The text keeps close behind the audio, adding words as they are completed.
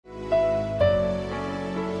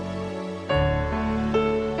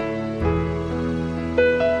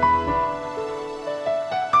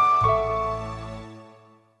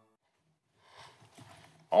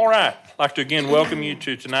I'd like to again welcome you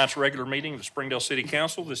to tonight's regular meeting of the Springdale City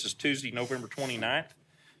Council. This is Tuesday, November 29th,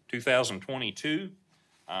 2022.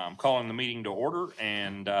 I'm calling the meeting to order,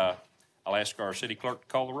 and I'll ask our city clerk to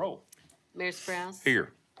call the roll. Mayor Sprouse.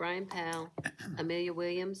 Here. Brian Powell. Amelia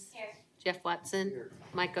Williams. Here. Jeff Watson. Here.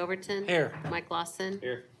 Mike Overton. Here. Mike Lawson.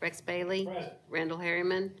 Here. Rex Bailey. Present. Randall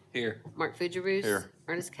Harriman. Here. Mark Fujaroos. Here.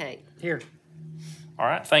 Ernest Kate. Here. All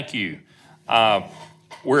right, thank you.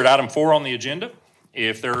 We're at item 4 on the agenda.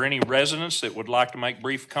 If there are any residents that would like to make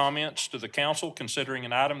brief comments to the council considering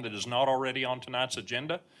an item that is not already on tonight's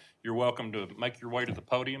agenda, you're welcome to make your way to the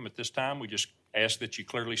podium at this time. We just ask that you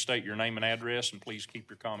clearly state your name and address, and please keep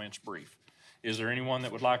your comments brief. Is there anyone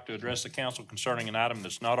that would like to address the council concerning an item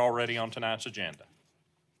that's not already on tonight's agenda?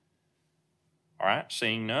 All right,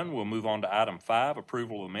 seeing none, we'll move on to item 5,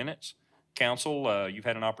 approval of minutes. Council, you've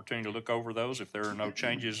had an opportunity to look over those. If there are no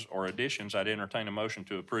changes or additions, I'd entertain a motion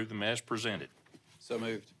to approve them as presented. So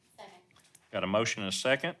moved. Second. Got a motion and a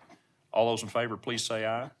second. All those in favor, please say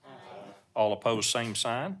aye. Aye. All opposed, same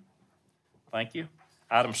sign. Thank you.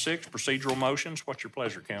 Item 6, procedural motions. What's your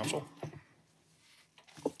pleasure, council?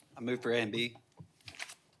 I move for A and B.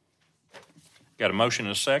 Got a motion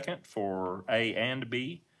and a second for A and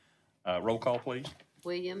B. Roll call, please.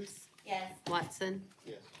 Williams. Yes. Watson.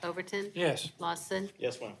 Yes. Overton. Yes. Lawson.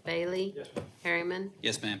 Yes, ma'am. Bailey. Yes, ma'am. Harriman.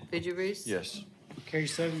 Yes, ma'am. Fujaroos. Yes. Carry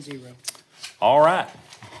 7-0. All right.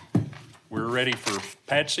 We're ready for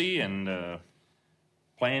Patsy and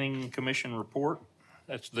Planning Commission report.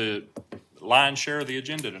 That's the lion's share of the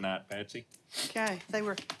agenda tonight, Patsy. Okay,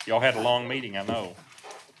 Y'all had a long meeting, I know.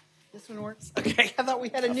 this one works? Okay, I thought we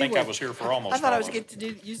had a new I one. think I was here for almost I thought I all was of get it.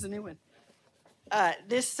 to use the new one.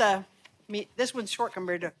 This one's short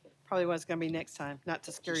compared to probably what's gonna be next time, not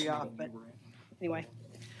to scare you off, but anyway.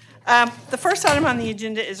 The first item on the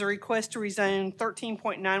agenda is a request to rezone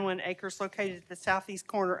 13.91 acres located at the southeast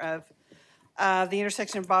corner of the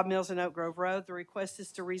intersection of Bob Mills and Oak Grove Road. The request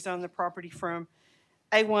is to rezone the property from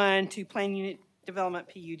A1 to Plan Unit Development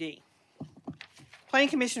PUD. Planning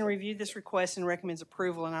Commission reviewed this request and recommends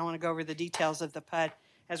approval, and I want to go over the details of the PUD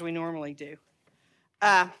as we normally do.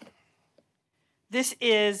 This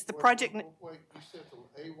is the project Wait, you said from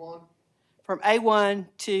A1? from A1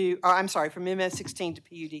 to, I'm sorry, from MF16 to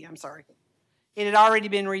PUD, I'm sorry. It had already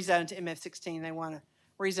been rezoned to MF16. They want to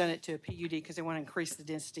rezone it to a PUD because they want to increase the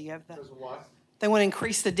density of the, Because of what? they want to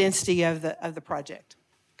increase the density of the project,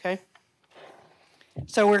 okay?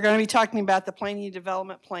 So we're going to be talking about the planning and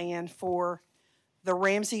development plan for the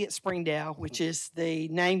Ramsey at Springdale, which is the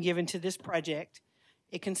name given to this project.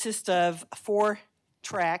 It consists of 4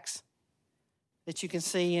 tracks that you can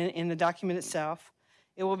see in the document itself.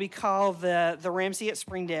 It will be called the Ramsey at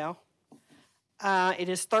Springdale. It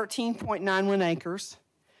is 13.91 acres.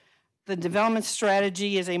 The development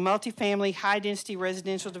strategy is a multifamily, high-density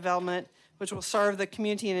residential development which will serve the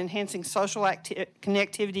community in enhancing social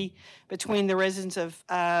connectivity between the residents of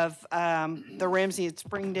the Ramsey at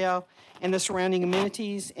Springdale and the surrounding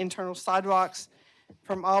amenities, internal sidewalks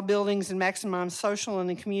from all buildings, and maximum social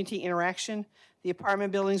and community interaction. The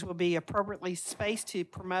apartment buildings will be appropriately spaced to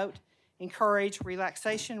promote, encourage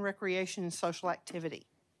relaxation, recreation, and social activity.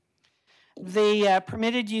 The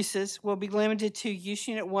permitted uses will be limited to Use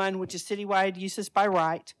Unit 1, which is citywide uses by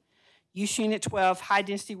right, Use Unit 12,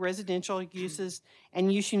 high-density residential uses,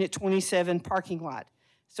 and Use Unit 27, parking lot.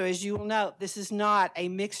 So as you will note, this is not a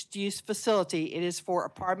mixed-use facility. It is for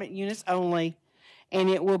apartment units only, and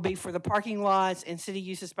it will be for the parking lots and city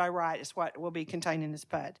uses by right is what will be contained in this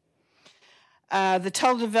PUD. The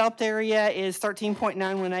total developed area is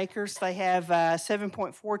 13.91 acres. They have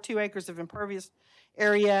 7.42 acres of impervious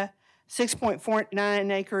area,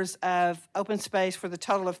 6.49 acres of open space for the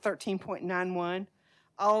total of 13.91.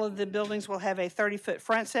 All of the buildings will have a 30-foot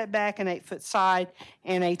front setback, an 8-foot side,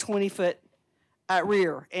 and a 20-foot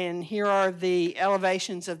rear. And here are the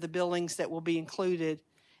elevations of the buildings that will be included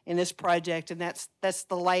in this project, and that's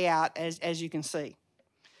the layout as you can see.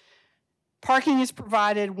 Parking is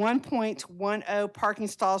provided 1.10 parking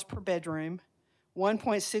stalls per bedroom,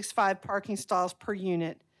 1.65 parking stalls per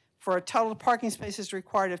unit, for a total parking spaces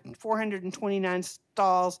required of 429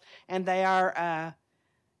 stalls, and they are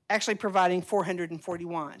actually providing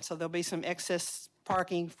 441. So there'll be some excess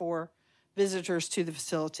parking for visitors to the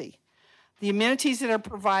facility. The amenities that are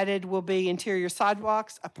provided will be interior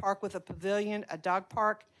sidewalks, a park with a pavilion, a dog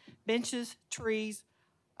park, benches, trees,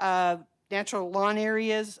 natural lawn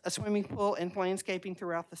areas, a swimming pool, and landscaping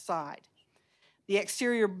throughout the site. The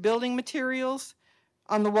exterior building materials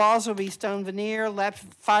on the walls will be stone veneer, lap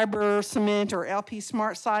fiber cement or LP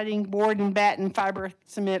Smart siding, board and batten fiber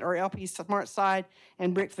cement or LP Smart side,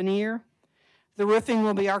 and brick veneer. The roofing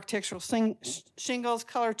will be architectural shingles,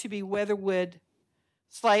 color to be weatherwood,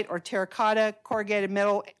 slate, or terracotta, corrugated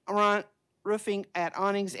metal roofing at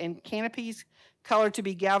awnings and canopies, color to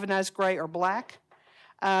be galvanized gray or black.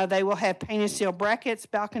 They will have painted steel brackets,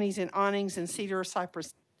 balconies and awnings, and cedar or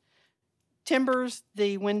cypress timbers.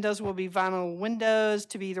 The windows will be vinyl windows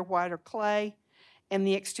to be either white or clay, and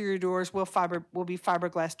the exterior doors will be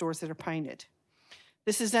fiberglass doors that are painted.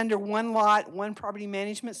 This is under one lot, one property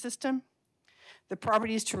management system. The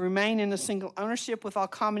property is to remain in a single ownership with all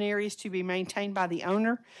common areas to be maintained by the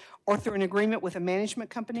owner or through an agreement with a management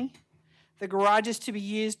company. The garage is to be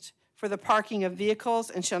used for the parking of vehicles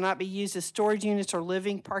and shall not be used as storage units or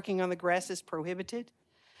living. Parking on the grass is prohibited.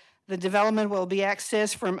 The development will be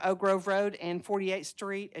accessed from Oak Grove Road and 48th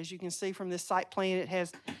Street. As you can see from this site plan, it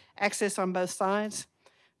has access on both sides.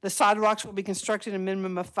 The sidewalks will be constructed a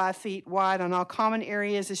minimum of 5 feet wide on all common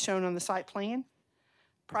areas as shown on the site plan.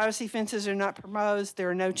 Privacy fences are not proposed. There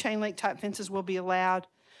are no chain link type fences will be allowed.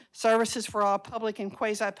 Services for all public and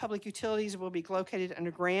quasi-public utilities will be located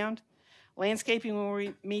underground. Landscaping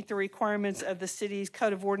will meet the requirements of the city's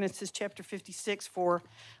Code of Ordinances, Chapter 56 for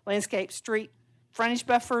landscape street frontage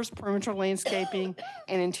buffers, perimeter landscaping,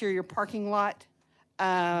 and interior parking lot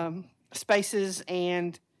spaces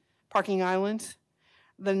and parking islands.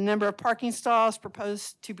 The number of parking stalls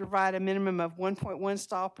proposed to provide a minimum of 1.1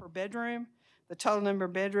 stall per bedroom. The total number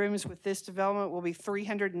of bedrooms with this development will be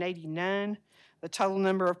 389. The total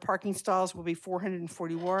number of parking stalls will be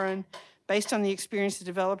 441. Based on the experience the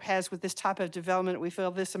developer has with this type of development, we feel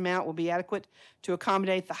this amount will be adequate to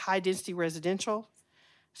accommodate the high-density residential.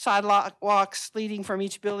 Sidewalks leading from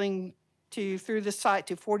each building through the site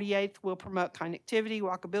to 48th will promote connectivity,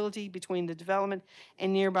 walkability between the development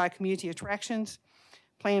and nearby community attractions.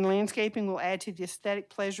 Planned landscaping will add to the aesthetic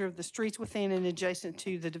pleasure of the streets within and adjacent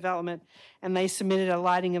to the development, and they submitted a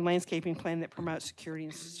lighting and landscaping plan that promotes security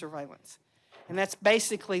and surveillance. And that's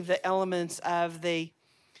basically the elements of the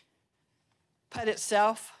PUD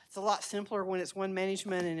itself. It's a lot simpler when it's one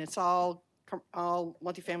management and it's all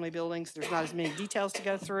multifamily buildings. There's not as many details to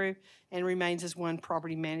go through and remains as one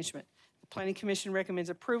property management. The Planning Commission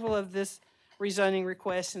recommends approval of this rezoning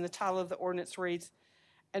request, and the title of the ordinance reads,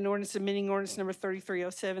 an ordinance amending ordinance number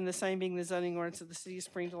 3307, the same being the zoning ordinance of the city of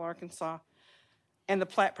Springdale, Arkansas, and the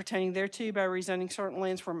plat pertaining thereto by rezoning certain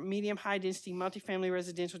lands from medium high-density multifamily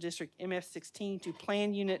residential district MF16 to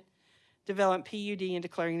planned unit development PUD and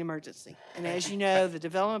declaring an emergency. And as you know, the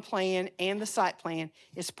development plan and the site plan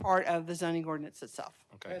is part of the zoning ordinance itself.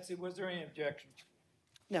 Okay. Betsy, was there any objections?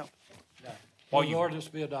 No. No. While Will you- the ordinance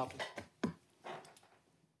be adopted?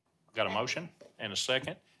 Got a motion and a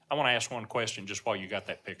second. I want to ask one question just while you got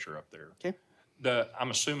that picture up there. Okay.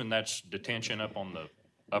 I'm assuming that's detention up on the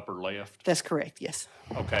upper left? That's correct, yes.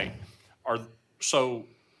 Okay. And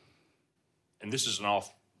this is an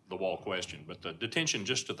off-the-wall question, but the detention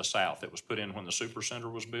just to the south that was put in when the super center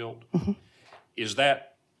was built, is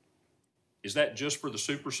that just for the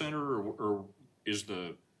super center, or is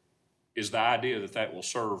the idea that that will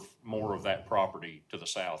serve more of that property to the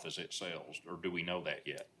south as it sells, or do we know that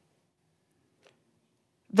yet?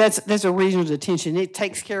 There's a regional detention. It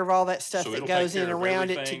takes care of all that stuff So that it'll goes take in care of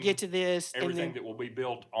around it to everything- get to this. And Everything then that will be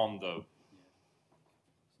built on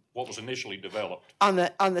what was initially developed. on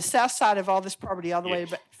the south side of all this property, all the way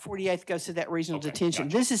Yes. to 48th goes to that regional Okay, detention.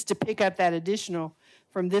 gotcha. This is to pick up that additional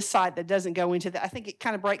from this site that doesn't go into that. I think it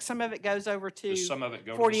kind of breaks, some of it goes over to Does some of it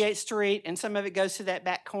go to the 48th Street, and some of it goes to that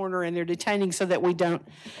back corner, and they're detaining so that we don't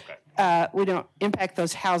Okay, impact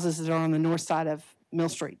those houses that are on the north side of Mill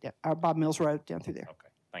Street, or Bob Mills Road down through there. okay,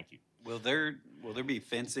 thank you. Will there be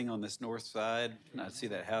fencing on this north side? I see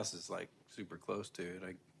that house is like super close to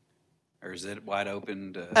it. Or is it wide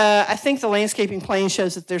open to? I think the landscaping plan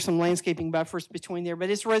shows that there's some landscaping buffers between there,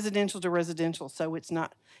 but it's residential to residential, so it's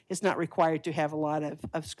not required to have a lot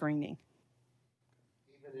of screening.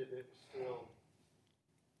 Even if it's still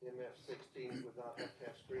MF16 would not have to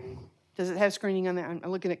have screening? Does it have screening on there? I'm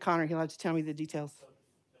looking at Connor. He'll have to tell me the details. So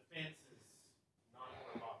the fence is not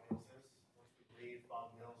where Bob Mills is. Once we leave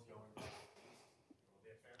Bob Mills going east, there will be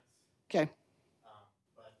a fence. Okay,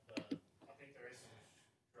 But I think there is some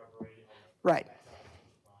shrubbery on the right. backside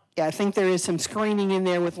of the line. Yeah, I think there is some screening in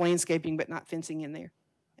there with landscaping, but not fencing in there.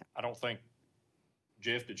 I don't think,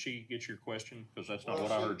 Jeff, did she get your question? Because that's not Well,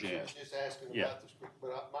 what I heard you she ask. was just asking Yeah. about the screen,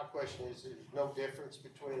 but my question is, there's no difference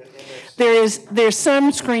between an MF16? There's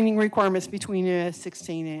some screening requirements between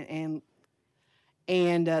 16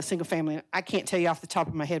 and single family. I can't tell you off the top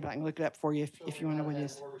of my head, but I can look it up for you if you want to know what it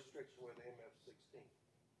is. More restriction with MF16.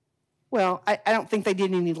 Well, I don't think they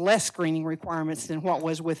did any less screening requirements than what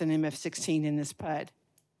was with an MF16 in this PUD.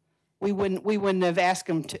 we wouldn't have asked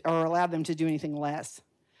them to, or allowed them to do anything less.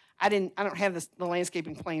 I don't have the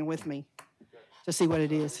landscaping plan with me to see what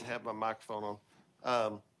it is. Have my microphone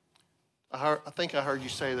on. I think I heard you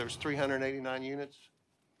say there was 389 units?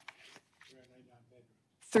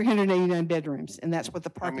 389 bedrooms, and that's what the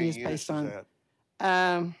How parking many is units based is on.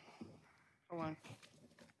 that? Hold on.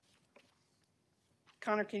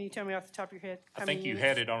 Connor, can you tell me off the top of your head? I how think many you units?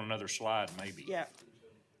 had it on another slide, maybe. Yeah,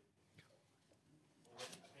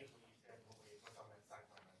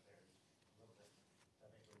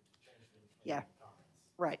 yeah,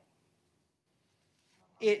 right.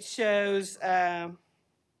 It shows, how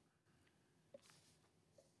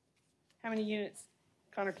many units?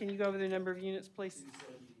 Connor, can you go over the number of units, please?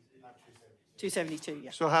 272,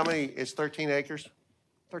 yeah, So how many, it's 13 acres?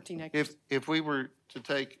 13 acres. If we were to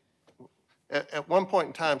take, at one point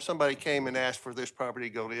in time, somebody came and asked for this property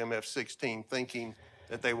to go to MF16, thinking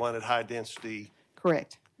that they wanted high-density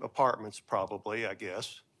Correct, apartments, probably, I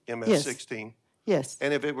guess, MF16. yes.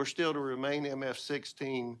 And if it were still to remain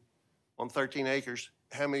MF16 on 13 acres,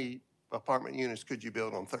 how many apartment units could you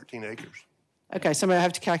build on 13 acres? Okay, somebody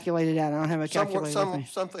have to calculate it out. I don't have a calculator with me.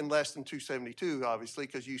 Something less than 272, obviously,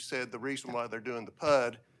 because you said the reason why they're doing the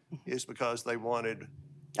PUD is because they wanted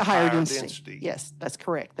A higher higher density. density. Yes, that's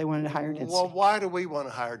correct. They wanted a higher density. Well, why do we want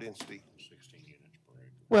a higher density?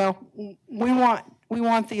 Well, we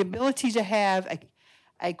want the ability to have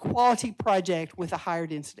a quality project with a higher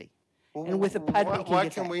density. And with the PUD, we can Why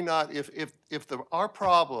get can that. we not, if our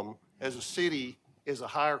problem as a city is a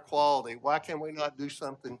higher quality, why can we not do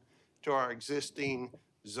something to our existing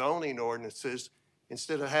zoning ordinances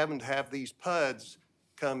instead of having to have these PUDs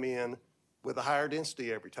come in with a higher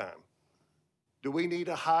density every time? Do we need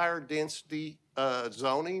a higher density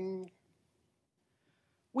zoning?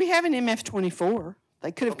 We have an MF 24.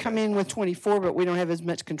 They could have come in with 24, but we don't have as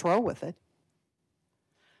much control with it.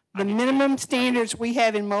 The minimum standards we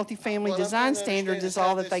have in multifamily What I'm design trying to standards understand is how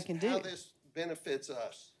all that they this- can How do. this benefits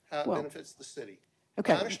us, how it Well, benefits the city.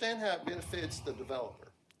 okay. I understand how it benefits the developer.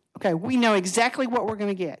 Okay, we know exactly what we're going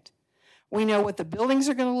to get. We know what the buildings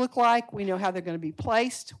are going to look like. We know how they're going to be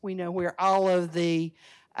placed. We know where all of the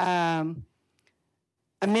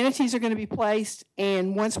amenities are going to be placed.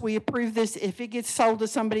 And once we approve this, if it gets sold to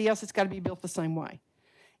somebody else, it's got to be built the same way.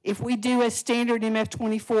 If we do a standard MF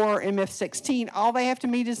 24 or MF 16, all they have to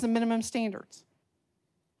meet is the minimum standards.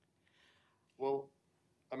 Well,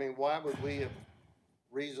 I mean, why would we have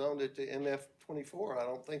rezoned it to MF 24? I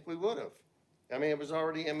don't think we would have. I mean, it was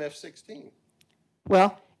already MF 16.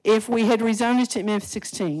 Well, if we had rezoned it to MF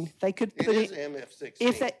 16, they could It put is it, MF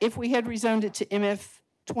 16. if we had rezoned it to MF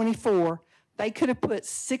 24, they could have put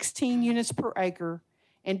 16 units per acre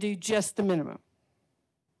and do just the minimum.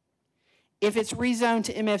 If it's rezoned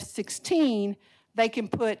to MF 16, they can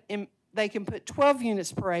put 12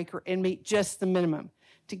 units per acre and meet just the minimum.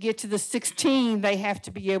 To get to the 16, they have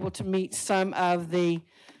to be able to meet some of the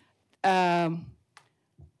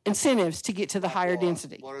incentives to get to the higher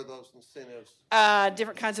density. What are those incentives?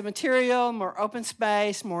 Different kinds of material, more open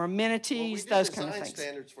space, more Well, we amenities, did those kind of design things.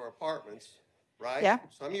 standards for apartments, right? Yeah.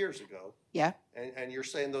 Some years ago. Yeah. And you're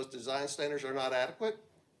saying those design standards are not adequate?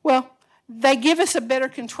 Well, they give us a better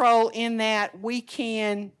control in that we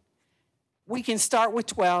can start with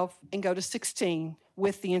 12 and go to 16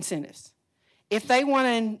 with the incentives. If they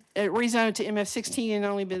want to rezone it to MF 16 and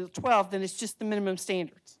only build 12, then it's just the minimum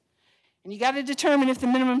standards. And you got to determine if the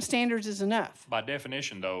minimum standards is enough. By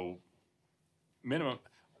definition, though, minimum,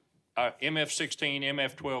 MF 16,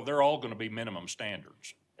 MF 12, they're all going to be minimum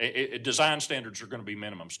standards. Design standards are going to be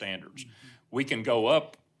minimum standards. We can go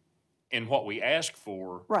up in what we ask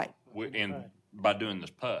for. Right. By doing this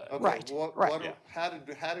PUD. Okay, Right, what- right. what- How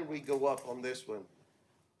did we go up on this one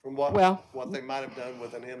from what they might have done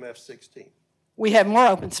with an MF 16? We have more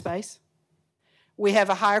open space. We have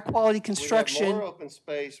a higher quality We have construction. more open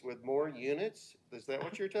space with more units? Is that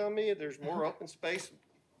what you're telling me? There's more open space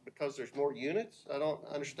because there's more units? I don't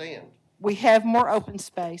understand. We have more open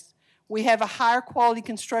space. We have a higher quality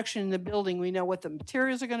construction in the building. We know what the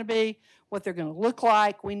materials are going to be, what they're going to look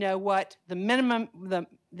like. We know what the minimum,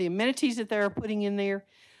 the amenities that they're putting in there.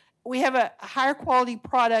 We have a higher quality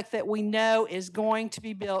product that we know is going to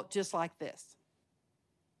be built just like this.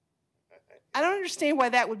 I don't understand why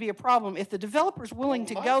that would be a problem if the developer's willing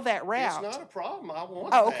to go that route. It's not a problem. I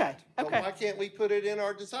want Oh, that. okay, But okay. why can't we put it in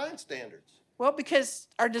our design standards? Well, because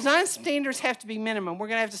our design standards have to be minimum. We're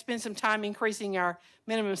going to have to spend some time increasing our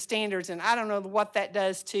minimum standards, and I don't know what that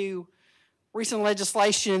does to recent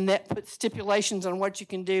legislation that puts stipulations on what you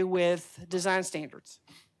can do with design standards.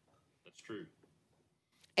 That's true.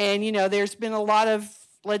 And, you know, there's been a lot of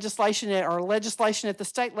legislation at the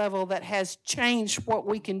state level that has changed what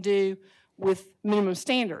we can do with minimum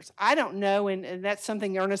standards. I don't know, and that's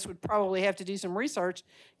something Ernest would probably have to do some research.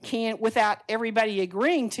 Without everybody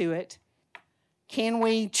agreeing to it, can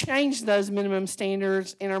we change those minimum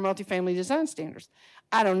standards in our multifamily design standards?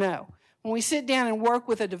 I don't know. When we sit down and work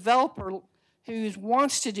with a developer who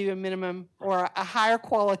wants to do a minimum or a higher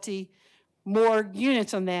quality, more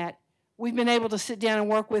units on that, we've been able to sit down and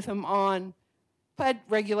work with them on PUD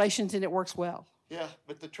regulations, and it works well. Yeah,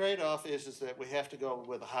 but the trade-off is that we have to go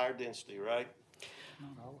with a higher density, right? Not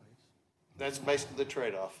always. That's basically the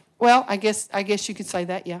trade-off. Well, I guess you could say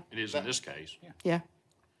that, yeah, It is in this case. yeah.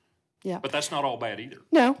 But that's not all bad either.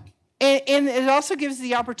 No, and it also gives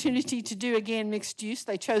the opportunity to do, again, mixed use.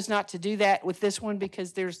 They chose not to do that with this one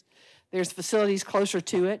because there's facilities closer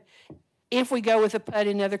to it. If we go with a PUD,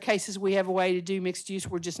 in other cases, we have a way to do mixed use.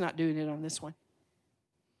 We're just not doing it on this one.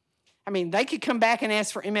 I mean, they could come back and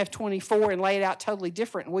ask for MF24 and lay it out totally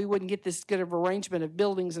different, and we wouldn't get this good of arrangement of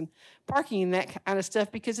buildings and parking and that kind of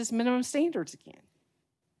stuff because it's minimum standards again.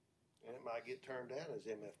 And it might get turned down as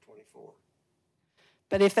MF24.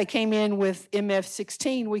 But if they came in with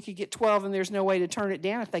MF16, we could get 12, and there's no way to turn it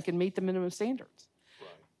down if they can meet the minimum standards. Right.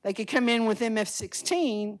 They could come in with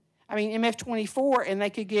MF24, and they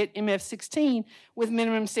could get MF16 with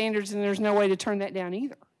minimum standards, and there's no way to turn that down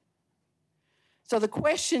either. So the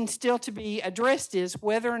question still to be addressed is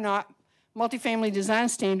whether or not multifamily design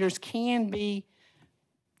standards can be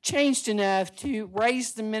changed enough to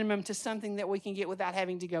raise the minimum to something that we can get without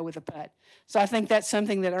having to go with a PUD. So I think that's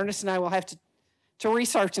something that Ernest and I will have to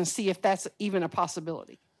research and see if that's even a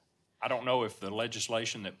possibility. I don't know if the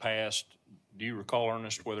legislation that passed, do you recall,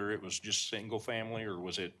 Ernest, whether it was just single family or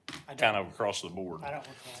was it kind of across the board? I don't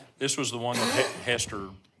recall. This was the one that Hester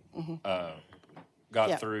Yeah.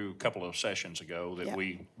 got through a couple of sessions ago that Yeah.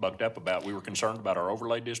 we bucked up about. We were concerned about our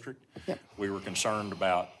overlay district. Yep. We were concerned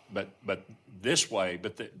about, but this way,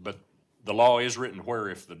 but the law is written where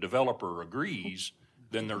if the developer agrees,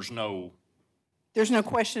 then there's no, There's no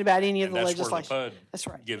question about any of and the that's where the legislation. PUD That's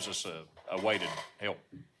right. gives us a way to help.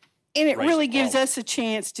 And it raise really the gives quality. us a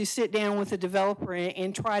chance to sit down with the developer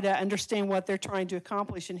and try to understand what they're trying to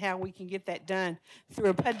accomplish and how we can get that done through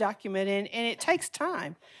a PUD document. And it takes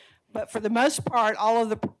time. But for the most part, all of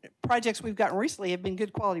the projects we've gotten recently have been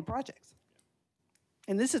good quality projects.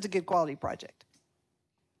 And this is a good quality project.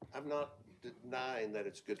 I'm not denying that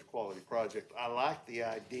it's a good quality project. I like the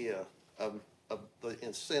idea of the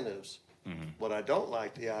incentives. What I don't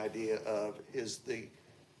like the idea of is the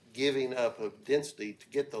giving up of density to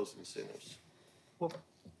get those incentives. Well,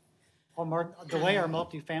 Mark, the way our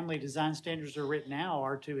multifamily design standards are written now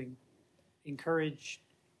are to encourage,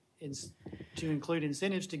 to include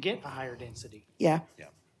incentives to get a higher density. Yeah. Yeah.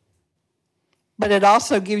 But it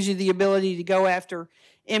also gives you the ability to go after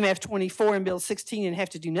MF24 and build 16 and have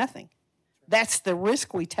to do nothing. That's the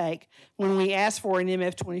risk we take when we ask for an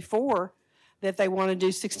MF24 that they want to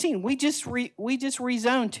do 16. We just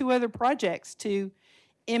rezoned 2 other projects to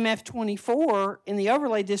MF24 in the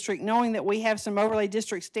overlay district, knowing that we have some overlay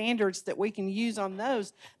district standards that we can use on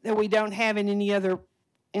those that we don't have in any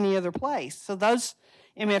other place. So those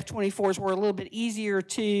MF24s were a little bit easier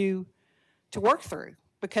to work through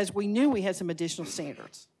because we knew we had some additional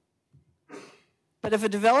standards. But if a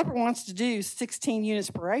developer wants to do 16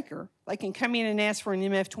 units per acre, they can come in and ask for an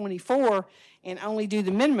MF24 and only do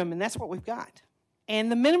the minimum, and that's what we've got.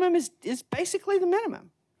 And the minimum is basically the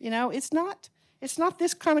minimum. You know, it's not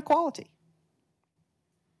this kind of quality.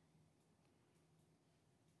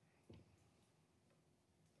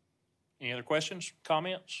 Any other questions,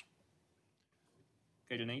 comments?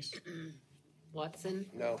 Okay, Denise? Watson,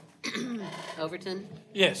 No. Overton,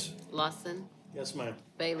 Yes. Lawson, Yes, ma'am.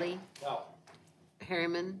 Bailey, No.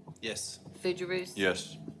 Harriman, Yes. Fugierus.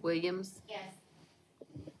 Yes. Williams.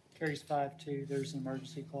 Carries 5-2, there's an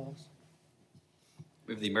emergency clause.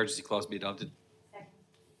 Move the emergency clause be adopted.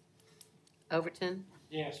 Overton,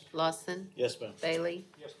 Yes. Lawson, Yes, ma'am. Bailey,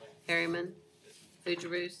 Yes, ma'am. Harriman,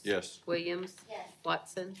 Fugierus. Yes. Williams.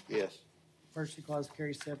 Watson. Yes. Emergency clause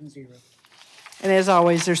carries 7-0. And as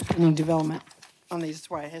always, there's pending development on these. That's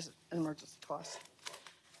why it has an emergency clause.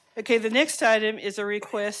 Okay, the next item is a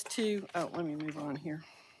request to, let me move on here.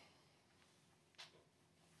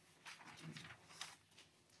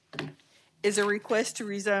 Is a request to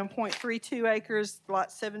rezone .32 acres, Lot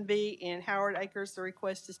 7B in Howard Acres. The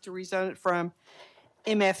request is to rezone it from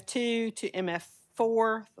MF2 to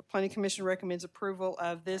MF4. The Planning Commission recommends approval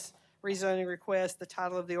of this rezoning request. The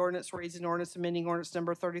title of the ordinance reads an ordinance amending ordinance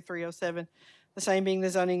number 3307, the same being the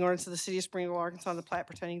zoning ordinance of the city of Springville, Arkansas, the plat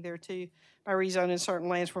pertaining thereto, by rezoning certain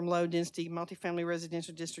lands from low-density multifamily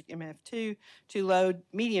residential district MF2 to low,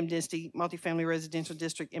 medium-density multifamily residential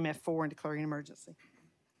district MF4 and declaring an emergency.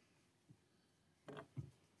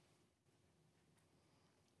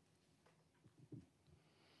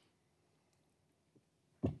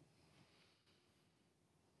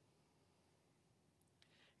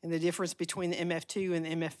 And the difference between the MF2 and the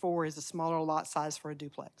MF4 is a smaller lot size for a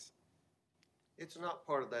duplex. It's not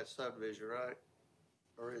part of that subdivision, right?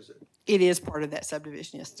 Or is it? It is part of that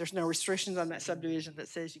subdivision, yes. There's no restrictions on that subdivision that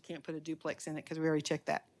says you can't put a duplex in it, because we already checked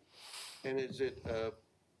that. And is it,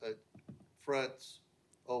 fronts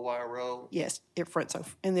OY Road? Yes, it fronts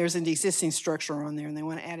off. And there's an existing structure on there, and they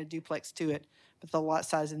want to add a duplex to it, but the lot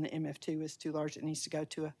size in the MF2 is too large. It needs to go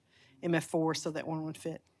to a MF4 so that one would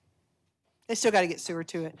fit. They still got to get sewer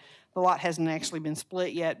to it. The lot hasn't actually been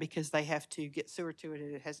split yet because they have to get sewer to it,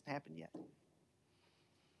 and it hasn't happened yet.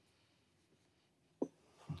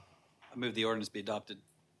 I move the ordinance be adopted.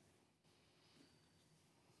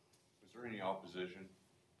 Is there any opposition?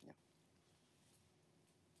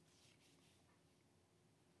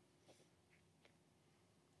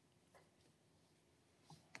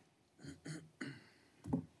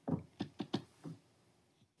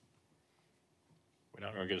 We're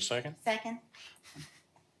not going to get a second? Second.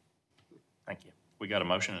 Thank you. We got a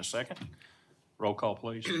motion and a second. Roll call,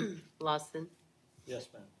 please. Lawson, Yes,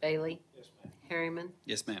 ma'am. Bailey, Yes, ma'am. Harriman,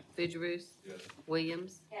 Yes, ma'am. Fugierus, Yes.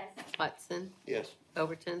 Williams, Yes. Watson, Yes.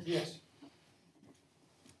 Overton. Yes.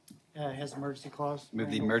 It has emergency clause. Move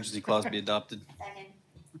the emergency clause be adopted. Second.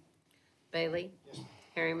 Bailey,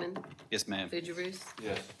 Harriman, Yes, ma'am. Fugierus,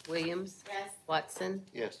 Yes. Williams, Yes. Watson,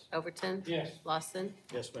 Yes. Overton. Yes. Lawson.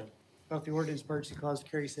 Yes, ma'am. Both the ordinance emergency clause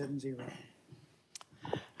carry 7-0.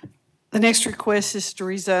 The next request is to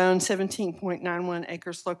rezone 17.91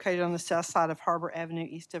 acres located on the south side of Harbor Avenue,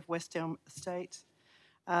 east of West Elm Estates.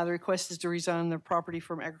 The request is to rezone the property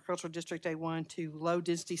from Agricultural District A1 to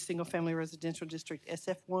Low-Density Single-Family Residential District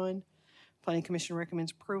SF1. Planning Commission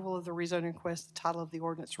recommends approval of the rezoning request. The title of the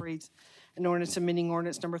ordinance reads, an ordinance amending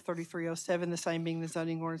ordinance number 3307, the same being the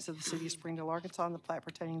zoning ordinance of the city of Springdale, Arkansas, and the plat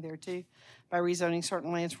pertaining thereto, by rezoning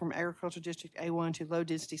certain lands from Agricultural District A1 to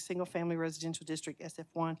Low-Density Single-Family Residential District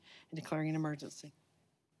SF1 and declaring an emergency.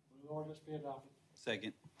 Ordinance be adopted.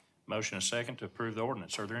 Second. Motion and a second to approve the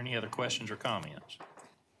ordinance. Are there any other questions or comments?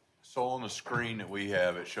 So on the screen that we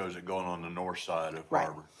have, it shows it going on the north side of Right.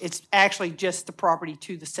 Harbor. It's actually just the property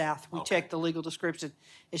to the south. We Okay. checked the legal description.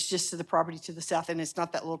 It's just to the property to the south, and it's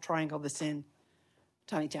not that little triangle that's in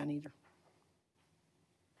Tiny Town either.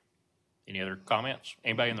 Any other comments?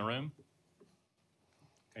 Anybody in the room?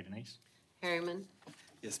 Okay, Denise? Harriman,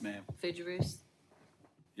 Yes, ma'am. Fugierus,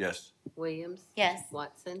 Yes. Williams. Yes.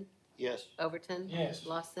 Watson, Yes. Overton. Yes.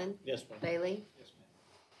 Lawson, Yes, ma'am. Bailey,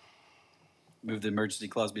 Move the emergency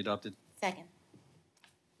clause be adopted. Second.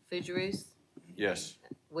 Fugierus, Yes.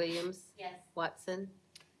 Williams, Yes. Watson,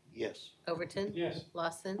 Yes. Overton. Yes.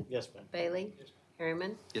 Lawson, Yes, ma'am. Bailey,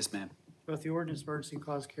 Harriman. Yes, ma'am. Both the ordinance emergency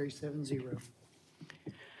clause carry 7-0.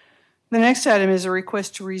 The next item is a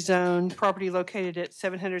request to rezone property located at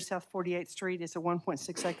 700 South 48th Street. It's a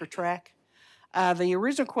 1.6 acre tract. The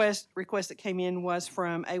original request that came in was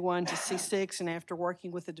from A1 to C6, and after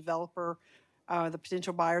working with the developer, the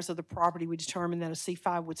potential buyers of the property, we determined that a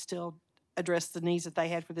C5 would still address the needs that they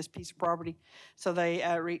had for this piece of property. So they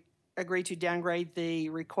agreed to downgrade the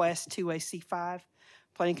request to a C5.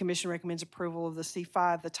 Planning Commission recommends approval of the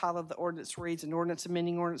C5. The title of the ordinance reads, an ordinance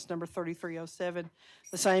amending ordinance number 3307,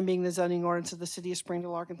 the same being the zoning ordinance of the city of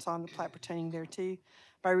Springdale, Arkansas, and the plat pertaining thereto,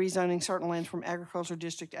 by rezoning certain lands from Agricultural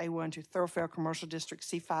District A1 to Thoroughfare Commercial District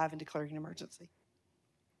C5 and declaring an emergency.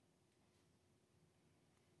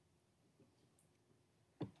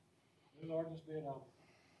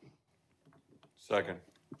 Second.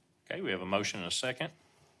 Okay, we have a motion and a second.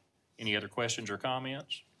 Any other questions or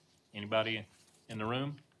comments? Anybody in the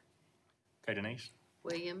room? Okay, Denise?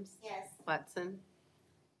 Williams, Yes. Watson,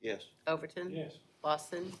 Yes. Overton. Yes.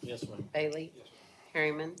 Lawson, Yes, ma'am. Bailey,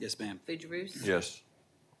 Harriman, Yes, ma'am. Fugierus. Yes.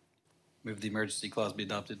 Move the emergency clause be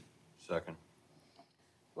adopted. Second.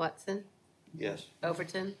 Watson, Yes.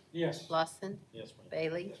 Overton, Yes. Lawson, Yes, ma'am.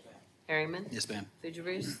 Bailey, Harriman, Yes, ma'am.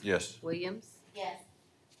 Fugierus, Yes. Williams. Yes.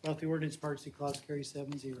 Both the ordinance emergency clause carry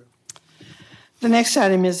 7-0. The next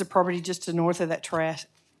item is the property just to the north of that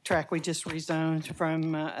track we just rezoned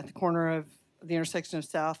from at the corner of the intersection of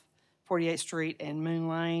South 48th Street and Moon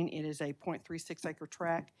Lane. It is a .36 acre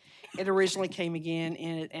tract. It originally came again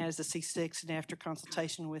in it as a C6, and after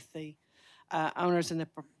consultation with the owners and the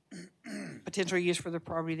potential use for the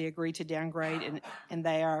property, they agreed to downgrade, and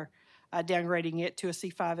they are downgrading it to a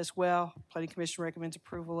C5 as well. Planning Commission recommends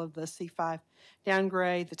approval of the C5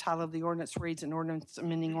 downgrade. The title of the ordinance reads an ordinance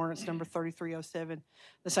amending ordinance number 3307,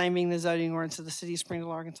 the same being the zoning ordinance of the city of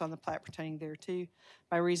Springdale, Arkansas, and the plat pertaining thereto,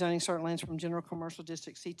 by rezoning certain lands from general commercial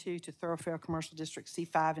district C2 to thoroughfare commercial district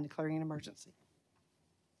C5 and declaring an emergency.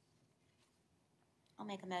 I'll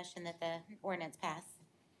make a motion that the ordinance pass.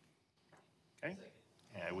 Okay,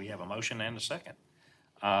 we have a motion and a second.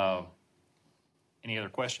 Any other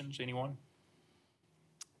questions, anyone?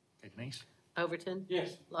 Okay, Denise? Overton.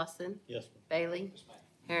 Yes. Lawson. Yes. Bailey.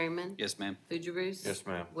 Harriman. Yes, ma'am. Fugierus. Yes,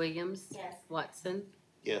 ma'am. Williams. Yes. Watson.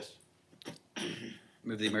 Yes.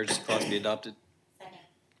 Move the emergency clause be adopted. Second.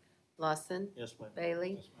 Lawson. Yes, ma'am.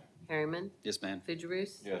 Bailey. Harriman. Yes, ma'am.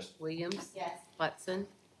 Fugierus. Yes. Williams. Yes. Watson.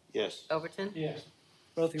 Yes. Overton. Yes.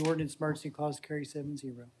 Both the ordinance emergency clause carry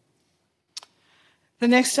 7-0. The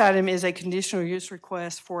next item is a conditional use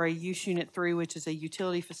request for a use unit 3, which is a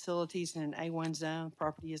utility facilities in an A1 zone.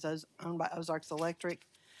 Property is owned by Ozarks Electric.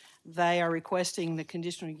 They are requesting the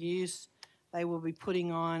conditional use. They will be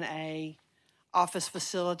putting on a office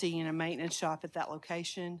facility and a maintenance shop at that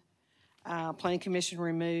location. Planning Commission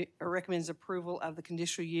recommends approval of the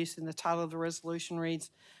conditional use, and the title of the resolution reads,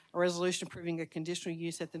 a resolution approving a conditional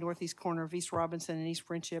use at the northeast corner of East Robinson and East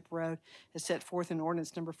Friendship Road is set forth in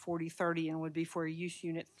ordinance number 4030 and would be for a use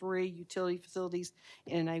unit 3 utility facilities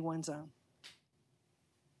in an A1 zone.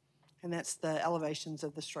 And that's the elevations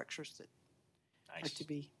of the structures that are Nice. to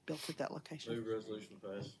be built at that location. Move resolution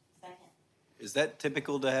pass. Second. Is that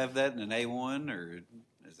typical to have that in an A1, or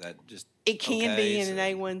is that just? It can be okay, in an so-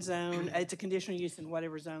 A1 zone. It's a conditional use in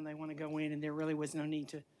whatever zone they want to go in, and there really was no need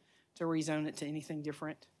to rezone it to anything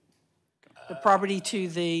different. The property to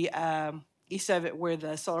the east of it where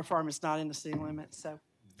the solar farm is not in the city limits, so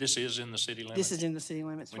This is in the city limits? this is in the city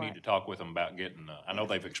limits, We need right? to talk with them about getting, I know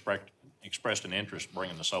they've expressed an interest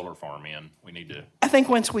bringing the solar farm in. We need to, I think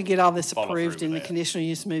once we get all this Follow through approved and the with that. conditional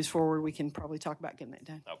use moves forward, we can probably talk about getting that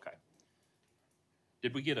done. okay.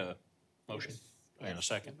 Did we get a motion and a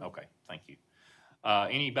second? Okay, thank you.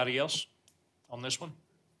 Anybody else on this one?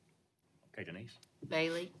 Okay, Denise?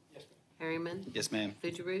 Bailey. Harriman. Yes, ma'am.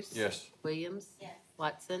 Fugierus. Yes. Williams. Yes.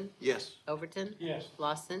 Watson. Yes. Overton. Yes.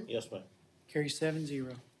 Lawson. Yes, ma'am. Carry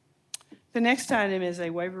 7-0. The next item is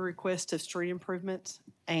a waiver request of street improvements,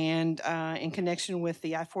 and in connection with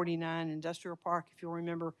the I-49 Industrial Park. If you'll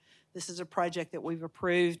remember, this is a project that we've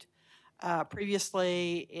approved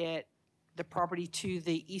previously. The property to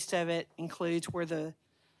the east of it includes where the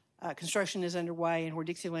construction is underway and where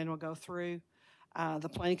Dixieland will go through. The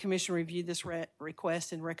Planning Commission reviewed this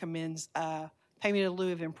request and recommends payment in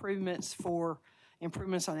lieu of improvements for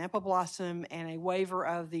improvements on Apple Blossom and a waiver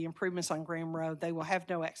of the improvements on Graham Road. They will have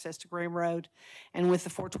no access to Graham Road, and with the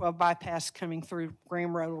 412 bypass coming through,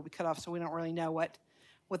 Graham Road will be cut off, so we don't really know what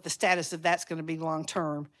the status of that's going to be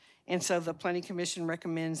long-term. And so the Planning Commission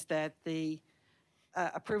recommends that the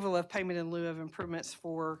approval of payment in lieu of improvements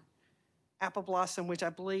for Apple Blossom, which I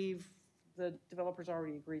believe the developers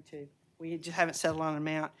already agreed to. We just haven't settled on an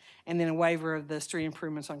amount, and then a waiver of the street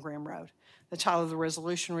improvements on Graham Road. The title of the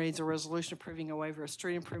resolution reads, a resolution approving a waiver of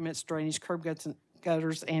street improvements, drainage, curb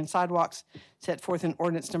gutters, and sidewalks set forth in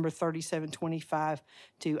ordinance number 3725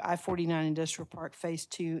 to I-49 Industrial Park Phase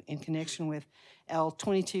 2 in connection with L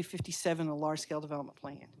 2257, a large-scale development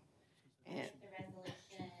plan. And The resolution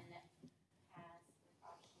has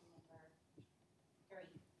option number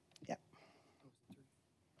 3.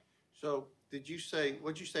 So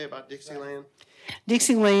what'd you say about Dixieland?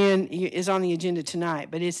 Dixieland is on the agenda tonight,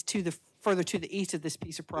 but it's further to the east of this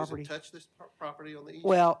piece of Does property. it touch this property on the east?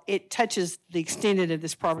 Well, it touches the extended of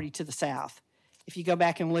this property to the south. If you go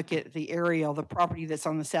back and look at the aerial, the property that's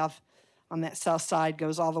on that south side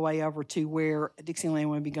goes all the way over to where Dixieland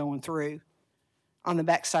would be going through. On the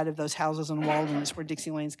back side of those houses on Walden is where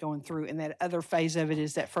Dixieland's going through, and that other phase of it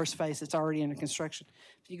is that first phase that's already under construction.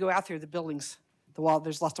 If you go out there, the buildings,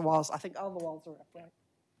 there's lots of walls. I think all the walls are up, right?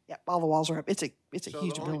 Yeah, all the walls are up. It's a huge So the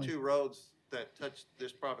only building. two roads that touch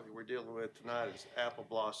this property we're dealing with tonight is Apple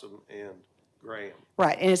Blossom and Graham.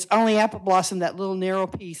 Right, and it's only Apple Blossom, that little narrow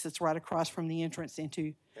piece that's right across from the entrance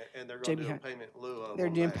into, And they're gonna JB do a Hunt. payment in lieu of. they're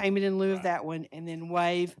on doing that. payment in lieu of that one, and then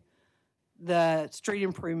waive the street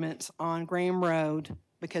improvements on Graham Road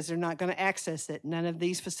because they're not gonna access it. None of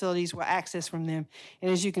these facilities will access from them. And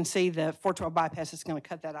as you can see, the 412 bypass is gonna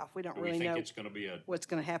cut that off. We don't Do we really think know it's gonna be what's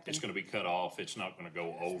gonna happen. it's gonna be cut off, it's not gonna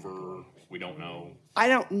go over, we don't know, I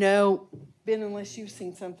don't know, Ben, unless you've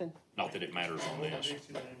seen something. not that it matters on this.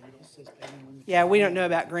 Yeah, we don't know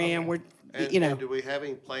about Graham. We're, And, you know, and do we have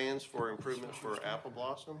any plans for improvements for Apple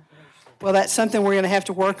Blossom? well, that's something we're gonna have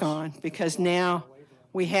to work on because now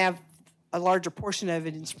we have a larger portion of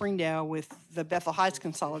it in Springdale with the Bethel Heights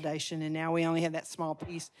consolidation, and now we only have that small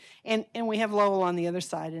piece. And we have Lowell on the other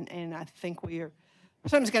side, and I think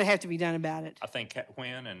something's gonna have to be done about it. I think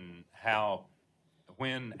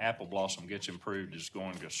when Apple Blossom gets improved is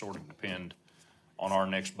going to sort of depend on our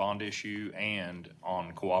next bond issue and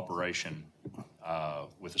on cooperation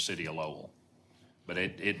with the city of Lowell. But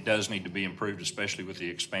it does need to be improved, especially with the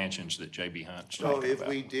expansions that J.B. Hunt's So talking if about.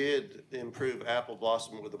 we did improve Apple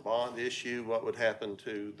Blossom with a bond issue, what would happen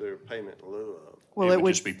to their payment in lieu of? Well, It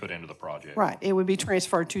would just be put into the project. Right, it would be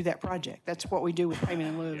transferred to that project. That's what we do with payment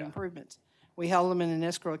in lieu of Yeah. improvements. We hold them in an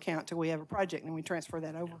escrow account till we have a project, and then we transfer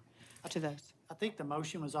that over to those. I think the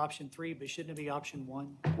motion was option 3, but shouldn't it be option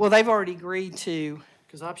 1? Well, they've already agreed to,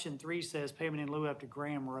 Because option 3 says payment in lieu up to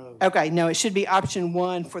Graham Road. okay, no, it should be option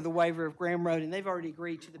 1 for the waiver of Graham Road, and they've already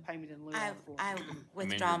agreed to the payment in lieu I, of. I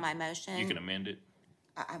withdraw my motion. You can amend it.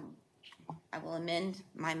 I will amend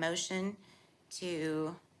my motion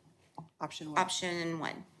to Option 1. option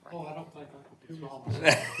 1. Oh, I don't think I can withdraw.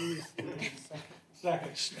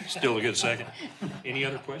 Second. Still a good second. Any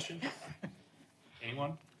other questions?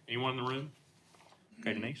 Anyone? Anyone in the room?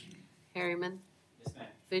 Okay, Denise? Harriman.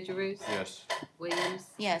 Fidgeroos. Yes. Williams.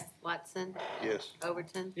 Yes. Watson. Yes.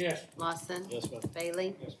 Overton. Yes. Lawson. Yes, ma'am.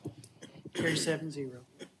 Bailey. Carry 7-0.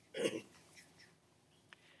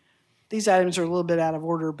 These items are a little bit out of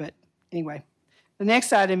order, but anyway. The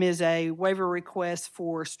next item is a waiver request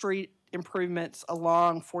for street improvements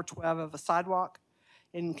along 412 of a sidewalk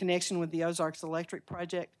in connection with the Ozarks Electric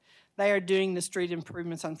project. They are doing the street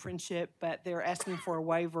improvements on Friendship, but they're asking for a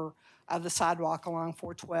waiver of the sidewalk along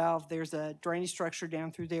 412. There's a drainage structure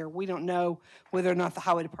down through there. We don't know whether or not the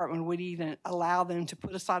highway department would even allow them to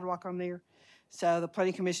put a sidewalk on there. So the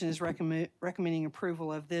planning commission is recommending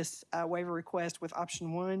approval of this waiver request with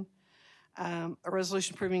option 1. A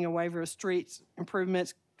resolution approving a waiver of streets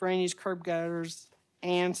improvements, drainage, curb gutters,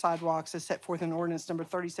 and sidewalks as set forth in ordinance number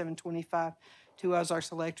 3725 to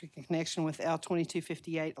Ozarks Electric in connection with L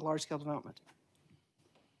 2258, a large-scale development.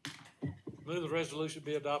 Move the resolution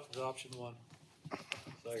be adopted as option 1.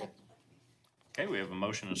 Second. Okay, we have a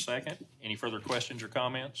motion and a second. Any further questions or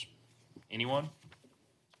comments? Anyone?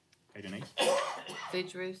 Okay, Denise?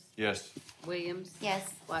 Fidgeroos. Yes. Williams.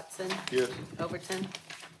 Yes. Watson. Yes. Overton.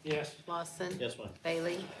 Yes. Lawson. Yes, ma'am.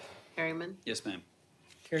 Bailey. Harriman. Yes, ma'am.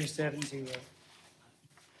 Carry 7-0.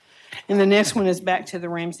 And the next one is back to the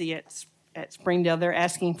Ramsey at Springdale. They're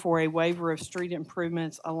asking for a waiver of street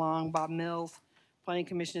improvements along Bob Mills. Planning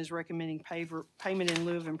Commission is recommending payment in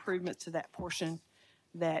lieu of improvements to that portion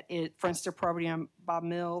that it fronts their property on Bob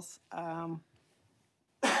Mills.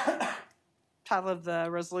 Title of the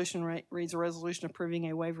resolution reads a resolution approving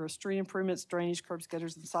a waiver of street improvements, drainage, curbs,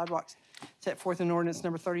 gutters, and sidewalks set forth in ordinance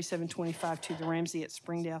number 3725 to the Ramsey at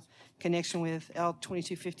Springdale, connection with L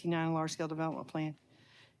 2259 large-scale development plan.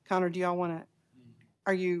 Connor, do y'all want to,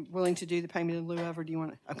 are you willing to do the payment in lieu of, or do you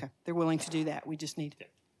want to? Okay, they're willing to do that. We just need.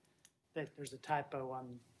 There's a typo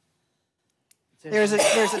on. There's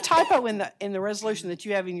a typo in the resolution that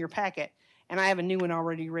you have in your packet, and I have a new one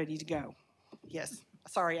already ready to go. Yes,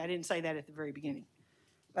 sorry, I didn't say that at the very beginning,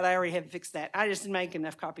 but I already have fixed that. I just didn't make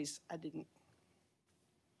enough copies. I didn't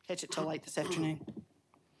catch it till late this afternoon.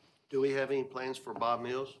 Do we have any plans for Bob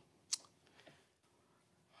Mills?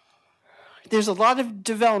 There's a lot of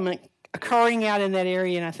development occurring out in that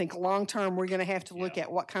area, and I think long-term, we're gonna have to look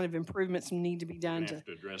at what kind of improvements need to be We're done gonna to have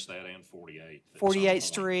to address that and 48. at some 48th point.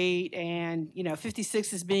 Street, and,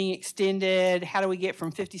 56 is being extended. How do we get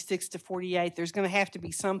from 56 to 48? There's gonna have to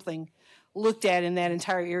be something looked at in that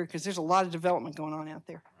entire area, because there's a lot of development going on out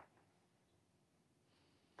there.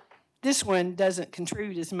 This one doesn't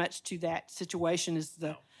contribute as much to that situation as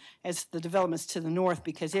the developments to the north,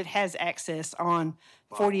 because it has access on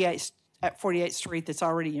 48th Street that's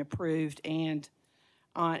already approved, and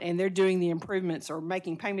they're doing the improvements or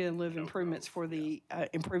making payment in lieu of improvements for the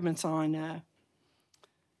improvements on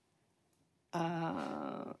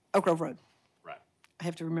Oak Grove Road. Right. I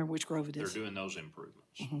have to remember which grove it They're is. doing those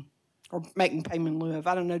improvements. Or making payment in lieu of.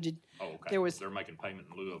 I don't know, Oh, okay. There was- They're making payment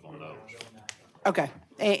in lieu of on those. okay.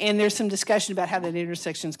 And there's some discussion about how that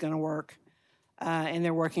intersection's gonna work. And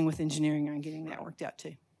they're working with engineering on getting that worked out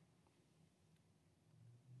too.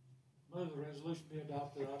 Move the resolution be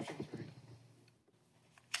adopted as option 3.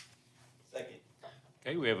 Second.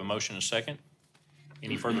 Okay, we have a motion and a second.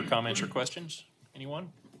 Any further comments or questions?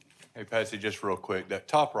 Anyone? Hey Patsy, just real quick, that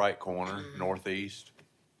top right corner, northeast,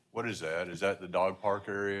 what is that? Is that the dog park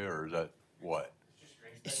area or is that what?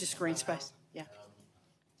 It's just green space, yeah. So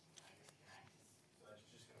that's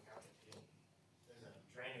just gonna count it. There's a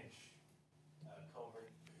drainage culvert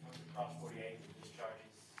comes across 48 that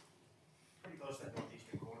discharges pretty close to that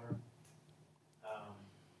northeastern corner.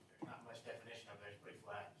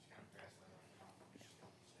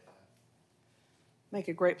 Make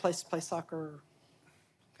a great place to play soccer, or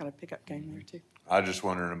kind of pickup game there too. I was just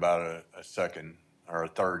wondering about a second or a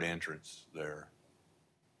third entrance there.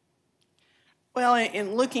 Well,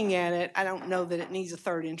 in looking at it, I don't know that it needs a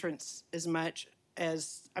third entrance as much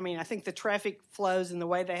as, I mean, I think the traffic flows and the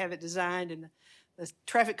way they have it designed and the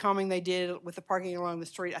traffic calming they did with the parking along the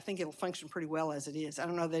street, I think it'll function pretty well as it is. I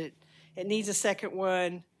don't know that it needs a second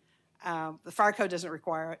one. The fire code doesn't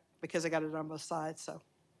require it because I got it on both sides, so.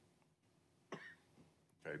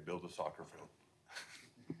 Okay, build a soccer field.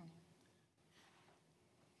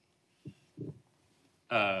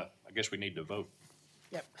 I guess we need to vote.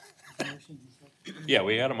 Yep. Yeah,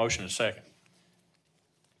 we had a motion and a second.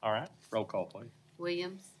 All right, roll call, please.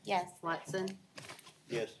 Williams, Yes. Watson,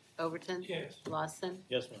 Yes. Overton. Yes. Lawson,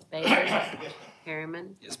 Yes, ma'am. Bailey.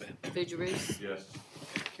 Harriman, Yes, ma'am. Fugierus. Yes.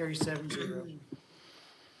 Carry 7-0.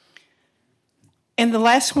 And the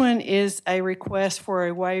last one is a request for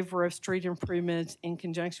a waiver of street improvements in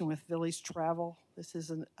conjunction with Village Travel. This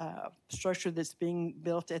is a structure that's being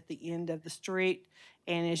built at the end of the street.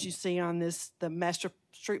 And as you see on this, the master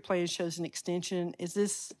street plan shows an extension. Is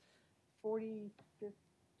this 45th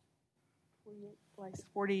place?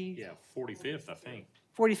 40? Yeah, 45th, I think.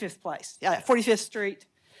 45th place, yeah, 45th Street.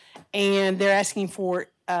 And they're asking for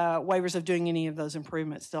waivers of doing any of those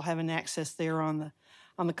improvements. They'll have an access there on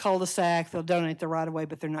the cul-de-sac. They'll donate the right-of-way,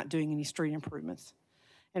 but they're not doing any street improvements.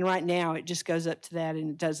 And right now, it just goes up to that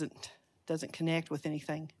and it doesn't connect with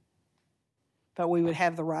anything. But we would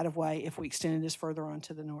have the right-of-way if we extended this further on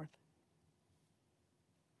to the north.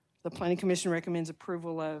 The Planning Commission recommends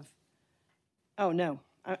approval of, oh, no,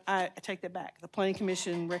 I take that back. The Planning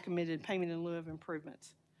Commission recommended payment in lieu of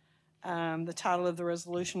improvements. The title of the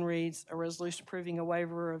resolution reads, "A resolution approving a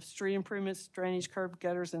waiver of street improvements, drainage, curb,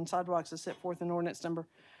 gutters, and sidewalks as set forth in ordinance number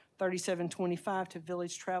 3725 to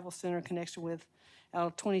Village Travel Center in connection with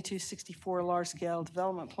L 2264 large-scale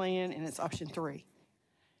development plan," and it's option 3.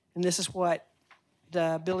 And this is what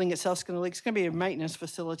the building itself is going to look. It's going to be a maintenance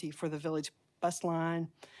facility for the village bus line.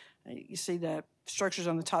 You see the structures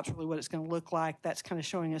on the top is really what it's going to look like. That's kind of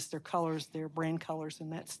showing us their colors, their brand colors,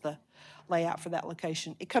 and that's the layout for that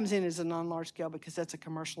location. It comes in as a non-large scale because that's a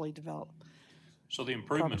commercially developed. So the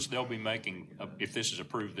improvements they'll be making, if this is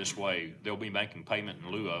approved this way, they'll be making payment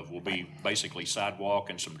in lieu of will be basically sidewalk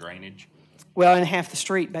and some drainage? Well, and half the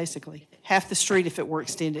street, basically. Half the street if it were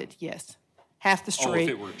extended, yes. Half the Oh, if street,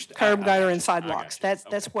 it were curb, I gutter, got and you. sidewalks. I got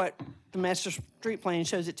you. That's what the master street plan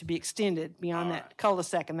shows it to be extended beyond All that right.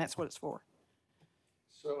 cul-de-sac, and that's what it's for.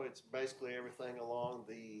 So it's basically everything along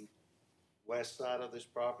the west side of this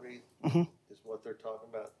property Mhm. is what they're talking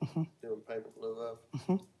about, doing payment in lieu of?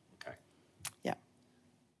 Okay. Yeah.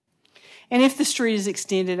 And if the street is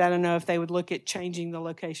extended, I don't know if they would look at changing the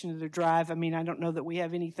location of their drive. I mean, I don't know that we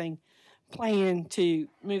have anything planned to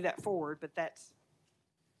move that forward, but that's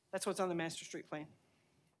what's on the master street plan.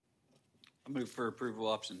 I move for approval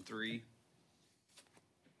option 3.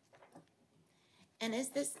 And is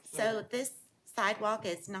this, so this sidewalk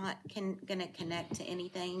is not gonna connect to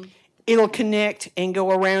anything? It'll connect and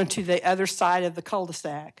go around to the other side of the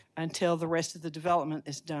cul-de-sac until the rest of the development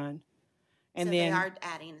is done. And So then, they are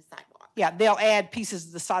adding a sidewalk? yeah, they'll add pieces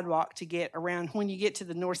of the sidewalk to get around. When you get to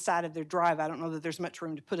the north side of their drive, I don't know that there's much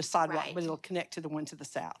room to put a sidewalk, Right. but it'll connect to the one to the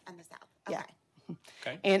south. On the south? Yeah.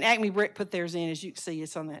 Okay. And Acme Brick put theirs in, as you can see,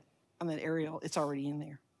 it's on that aerial, it's already in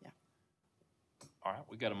there, yeah. All right,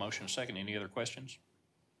 we got a motion and a second. Any other questions?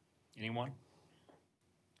 Anyone?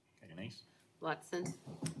 Okay, Denise? Watson,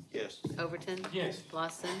 Yes. Overton. Yes.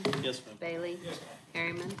 Lawson, Yes, ma'am. Bailey.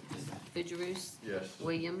 Harriman, Fugierus. Yes.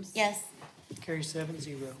 Williams. Yes. Carry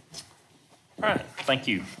 7-0. All right, thank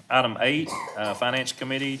you. Item 8, Finance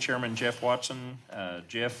Committee, Chairman Jeff Watson.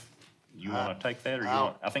 Jeff, you want to take that, or you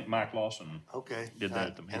want, I think Mike Lawson Okay. did that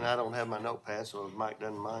at the meeting. And I don't have my notepad, so if Mike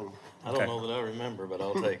doesn't mind. I Okay. don't know that I remember, but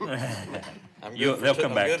I'll take it. I'm You'll- good for they'll two-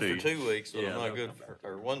 come back I'm to good for you. 2 weeks, but Yeah, I'm not they'll good come for,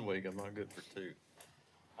 or 1 week, I'm not good for 2.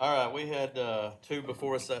 All right, we had 2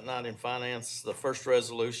 before us that night in finance. The first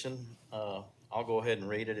resolution, I'll go ahead and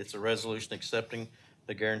read it. It's a resolution accepting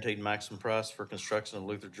the guaranteed maximum price for construction of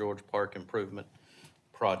Luther George Park Improvement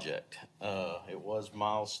Project. It was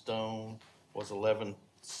milestone, was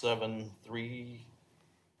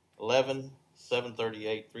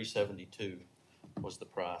 11,738,372 was the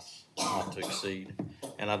price, not to exceed.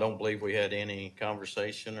 And I don't believe we had any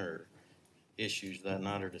conversation or issues that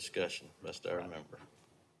night or discussion, best I remember.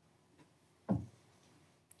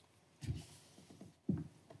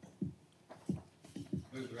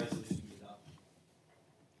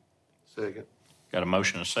 Second. Got a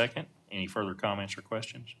motion and a second. Any further comments or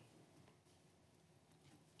questions?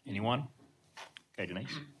 Anyone? Okay, Denise?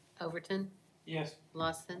 Overton, Yes.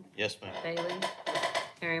 Lawson, Yes, ma'am. Bailey,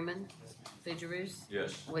 Harriman. Fugierus.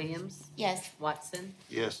 Yes. Williams. Yes. Watson.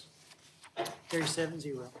 Yes. Carry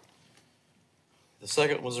 7-0. The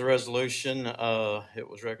second was a resolution. It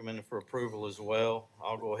was recommended for approval as well.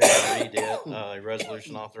 I'll go ahead and read it. A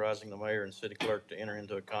resolution authorizing the mayor and city clerk to enter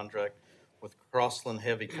into a contract with Crossland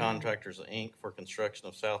Heavy Contractors, Inc. for construction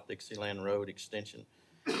of South Dixieland Road Extension.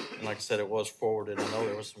 And like I said, it was forwarded. I know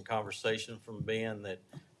there was some conversation from Ben that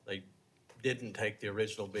they didn't take the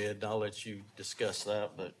original bid. And I'll let you discuss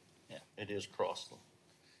that, but it is Crossland.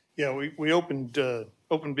 Yeah, we opened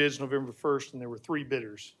bids November 1st, and there were 3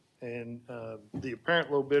 bidders. And the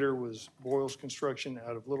apparent low bidder was Boyles Construction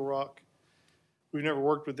out of Little Rock. We've never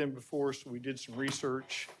worked with them before, so we did some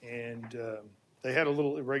research, and they had a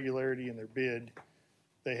little irregularity in their bid.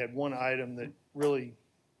 They had one item that really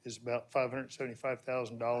is about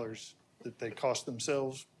 $575,000 that they cost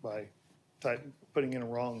themselves by putting in a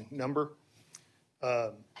wrong number.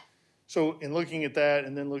 So in looking at that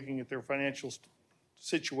and then looking at their financial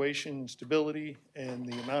situation, stability,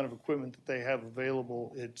 and the amount of equipment that they have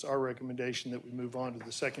available, it's our recommendation that we move on to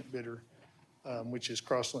the second bidder, which is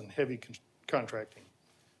Crossland Heavy Contracting.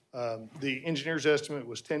 The engineer's estimate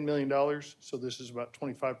was $10 million, so this is about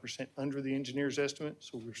 25% under the engineer's estimate,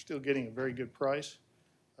 so we're still getting a very good price.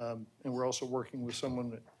 And we're also working with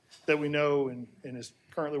someone that we know and is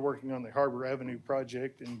currently working on the Harbor Avenue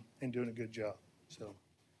project and doing a good job. So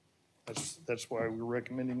that's why we're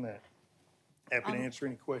recommending that. Happy to answer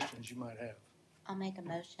any questions you might have. I'll make a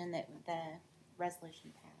motion that the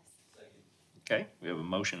resolution pass. Okay, we have a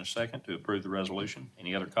motion and a second to approve the resolution.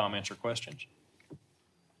 Any other comments or questions?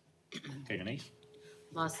 Okay, Denise?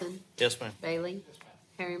 Lawson. Yes, ma'am. Bailey.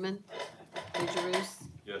 Harriman. Fugierus.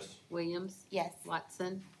 Yes. Williams. Yes.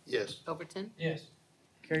 Watson. Yes. Overton. Yes.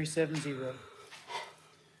 Carry 7-0.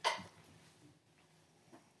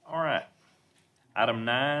 All right. Item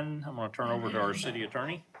 9, I'm going to turn over to our city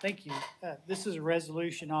attorney. Thank you. This is a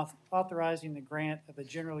resolution authorizing the grant of a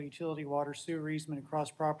general utility water sewer easement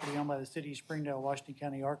across property owned by the city of Springdale, Washington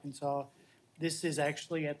County, Arkansas. This is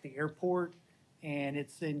actually at the airport, and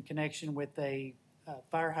it's in connection with a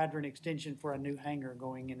fire hydrant extension for a new hangar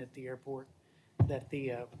going in at the airport that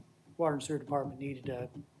the Water and Sewer Department needed a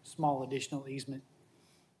small additional easement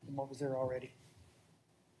than what was there already.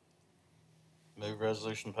 Move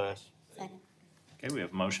resolution pass. Second. Okay, we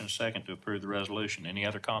have a motion and a second to approve the resolution. Any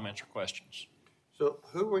other comments or questions? So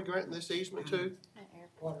who are we granting this easement to?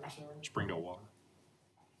 Springdale Water.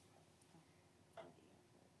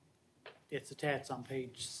 It's attached on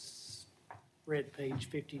red page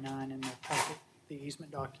 59 in the packet, the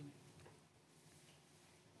easement document.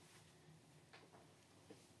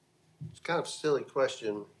 It's kind of a silly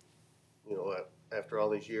question, you know, after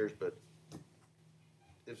all these years, but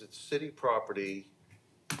if it's city property,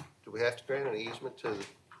 do we have to grant an easement to the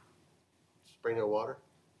Springdale Water?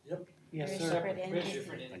 Yes, Very sir. separate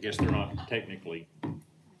entity. I guess they're not technically,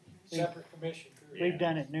 Separate commission. We've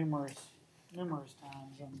done it numerous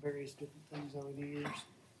times on various different things over the years.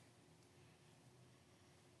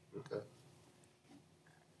 Okay,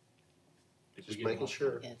 did we just get a making motion?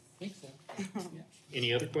 sure. Yes. I think so.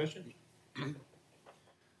 Any other questions?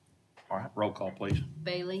 All right, roll call, please.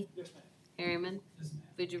 Bailey. Harriman.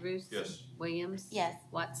 Fugierus. Yes. Williams. Yes.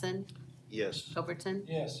 Watson. Yes. Overton.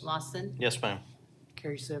 Yes. Lawson. Yes, ma'am.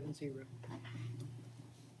 Carry 7-0.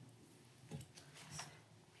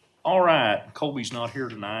 All right, Colby's not here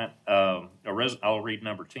tonight. I'll read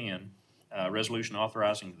number 10, resolution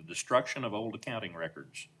authorizing the destruction of old accounting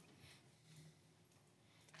records.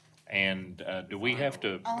 And do we have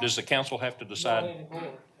to, does the council have to decide?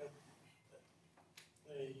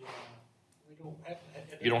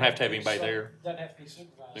 You don't have to have anybody there? Doesn't have to be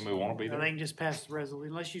supervised. Anybody want to be They there? can just pass the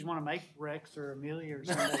resolution, unless you want to make Rex or Amelia or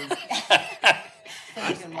somebody.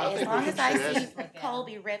 As think long we as I should see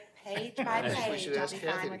Colby rip page by We page, should I'll ask be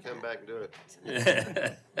Kathy fine to with come that. back and do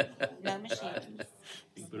it. No machines.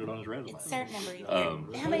 You can put it on his resume. It's certain number of Um,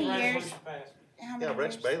 years. How many years? Resolution passed. How many Yeah,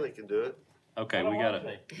 Rex years? Bailey can do it. Okay,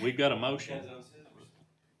 we've got a motion.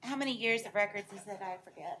 How many years of records is it? I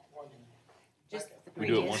forget. Just the We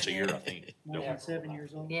do it previous once a year, I think. More don't we? than 7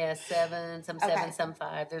 years old. Yeah, 7, some Okay. 7, some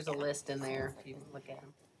 5. There's a list in there if you can look at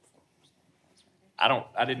them.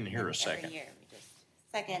 I didn't hear a Every second. year, we just,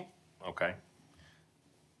 second. Okay.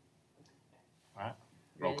 All right,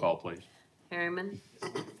 roll Ready? call, please. Harriman.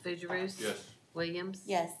 Fugierus. Yes. Williams.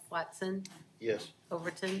 Yes. Watson. Yes.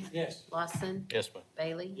 Overton. Yes. Lawson. Yes, ma'am.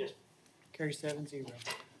 Bailey. Yes. Carry 7-0.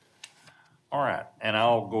 All right, and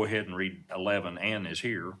I'll go ahead and read 11. Ann is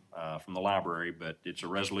here from the library, but it's a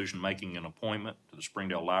resolution making an appointment to the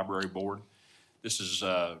Springdale Library Board. This is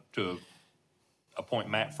to appoint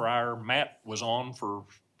Matt Fryer. Matt was on for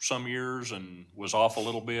some years and was off a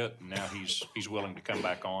little bit, and now he's willing to come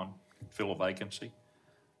back on, fill a vacancy.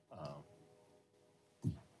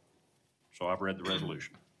 So I've read the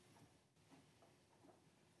resolution.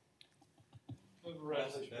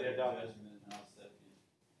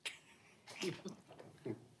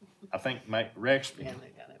 I think Rex Yeah, they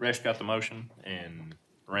got it. Rex got the motion and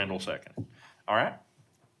Randall second. All right,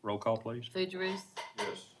 roll call, please. Fugierus,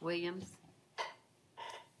 Yes. Williams,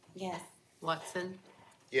 Yes. Watson,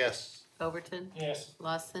 Yes. Overton, Yes.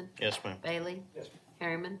 Lawson, Yes, ma'am. Bailey,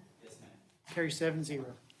 Harriman. Carry 7-0.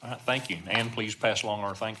 All right, thank you. And please pass along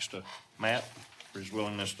our thanks to Matt for his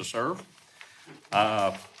willingness to serve.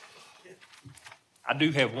 I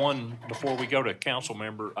do have one before we go to council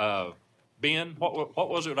member. Ben, what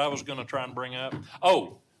was it I was gonna try and bring up?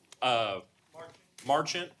 Oh,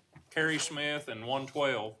 Marchant, Carrie Smith, and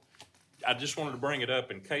 112. I just wanted to bring it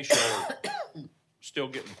up in case y'all are still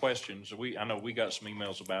getting questions. I know we got some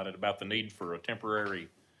emails about it, about the need for a temporary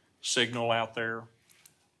signal out there.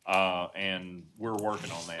 And we're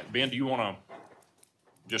working on that. Ben, do you wanna,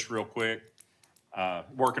 just real quick,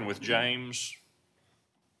 working with James,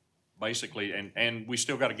 basically, and we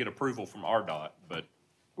still gotta get approval from RDOT, but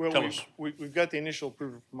Well, tell us. we've got the initial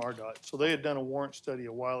approval from RDOT. So they had done a warrant study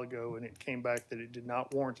a while ago, and it came back that it did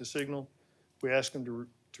not warrant a signal. We asked them to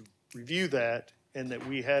review that, and that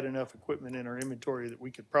we had enough equipment in our inventory that we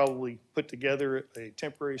could probably put together a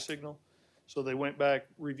temporary signal. So they went back,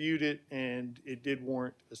 reviewed it, and it did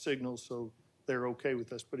warrant a signal, so they're okay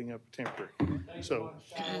with us putting up a temporary. So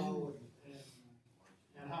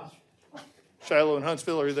Shiloh and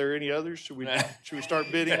Huntsville, are there any others? Should we start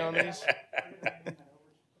bidding on these?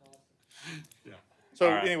 So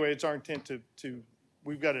All right. anyway, it's our intent to,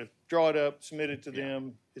 we've got to draw it up, submit it to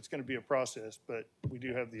them. It's going to be a process, but we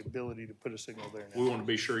do have the ability to put a signal there We now. want to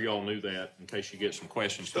be sure y'all knew that in case you get some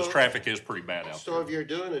questions, because So- traffic is pretty bad out So there. if you're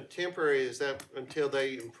doing a temporary, is that until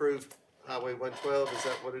they improve Highway 112? Is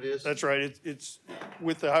that what it is? That's right. It's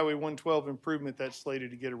with the Highway 112 improvement, that's slated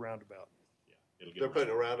to get a roundabout. It'll get They're putting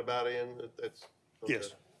a roundabout in? That's. okay.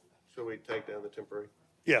 Yes. So we take down the temporary?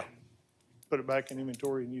 Yeah. Put it back in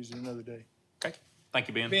inventory and use it another day. Okay, thank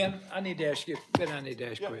you, Ben. Ben, I need to ask you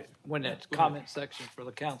quick. When that comment section for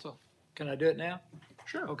the council, can I do it now?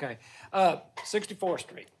 Sure. Okay. 64th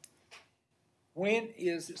Street. When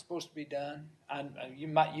is it supposed to be done? You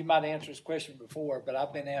might answer this question before, but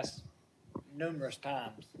I've been asked numerous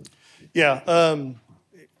times. Yeah,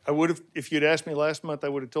 I would have, if you'd asked me last month, I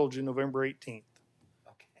would have told you November 18th.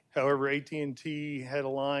 Okay. However, AT&T had a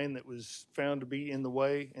line that was found to be in the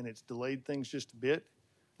way, and it's delayed things just a bit.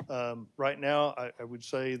 Right now, I would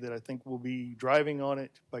say that I think we'll be driving on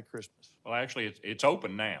it by Christmas. Well, actually, it's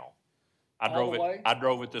open now. I All drove the it, way? I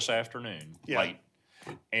drove it this afternoon, Yeah. late.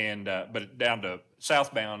 And, but down to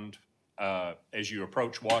southbound, as you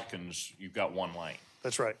approach Watkins, you've got one lane,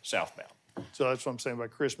 That's right. southbound. So that's what I'm saying, by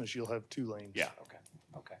Christmas, you'll have 2 lanes. Yeah. Okay.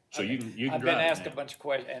 So you can I've been drive it asked a now. bunch of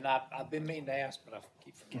questions, and I've been meaning to ask, but I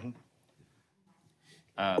keep forgetting.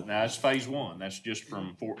 Now, that's phase one. That's just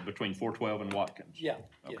from between 412 and Watkins. Yeah,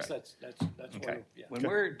 yes, Okay. that's Okay. where, yeah.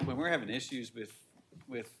 When we're having issues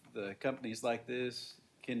with the companies like this,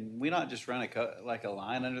 can we not just run like a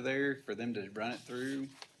line under there for them to run it through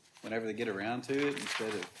whenever they get around to it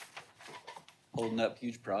instead of holding up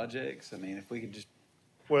huge projects? I mean, if we could just,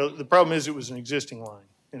 Well, the problem is it was an existing line,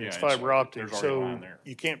 and it's Yeah, it's- fiber optic, there's already a so line there.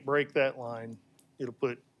 you can't break that line. It'll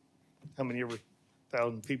put how many ever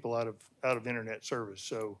 1,000 people out of internet service,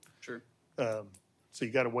 so. sure. So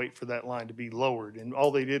you gotta wait for that line to be lowered, and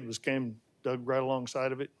all they did was dug right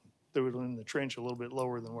alongside of it, threw it in the trench a little bit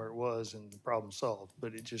lower than where it was, and the problem solved.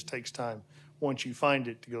 But it just takes time, once you find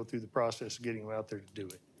it, to go through the process of getting them out there to do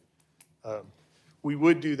it. We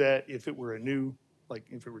would do that if it were a new, like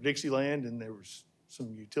if it were Dixieland and there was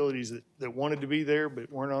some utilities that wanted to be there but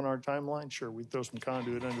weren't on our timeline, sure, we'd throw some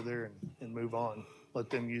conduit under there and move on, let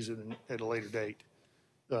them use it at a later date.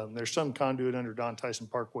 There's some conduit under Don Tyson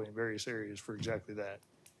Parkway in various areas for exactly that.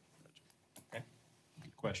 Okay,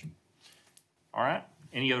 good question. All right,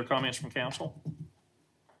 any other comments from council?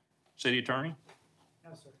 City attorney?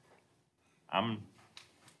 No, sir. I'm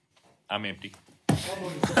empty.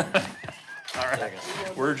 All right,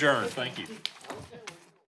 we're adjourned. Thank you.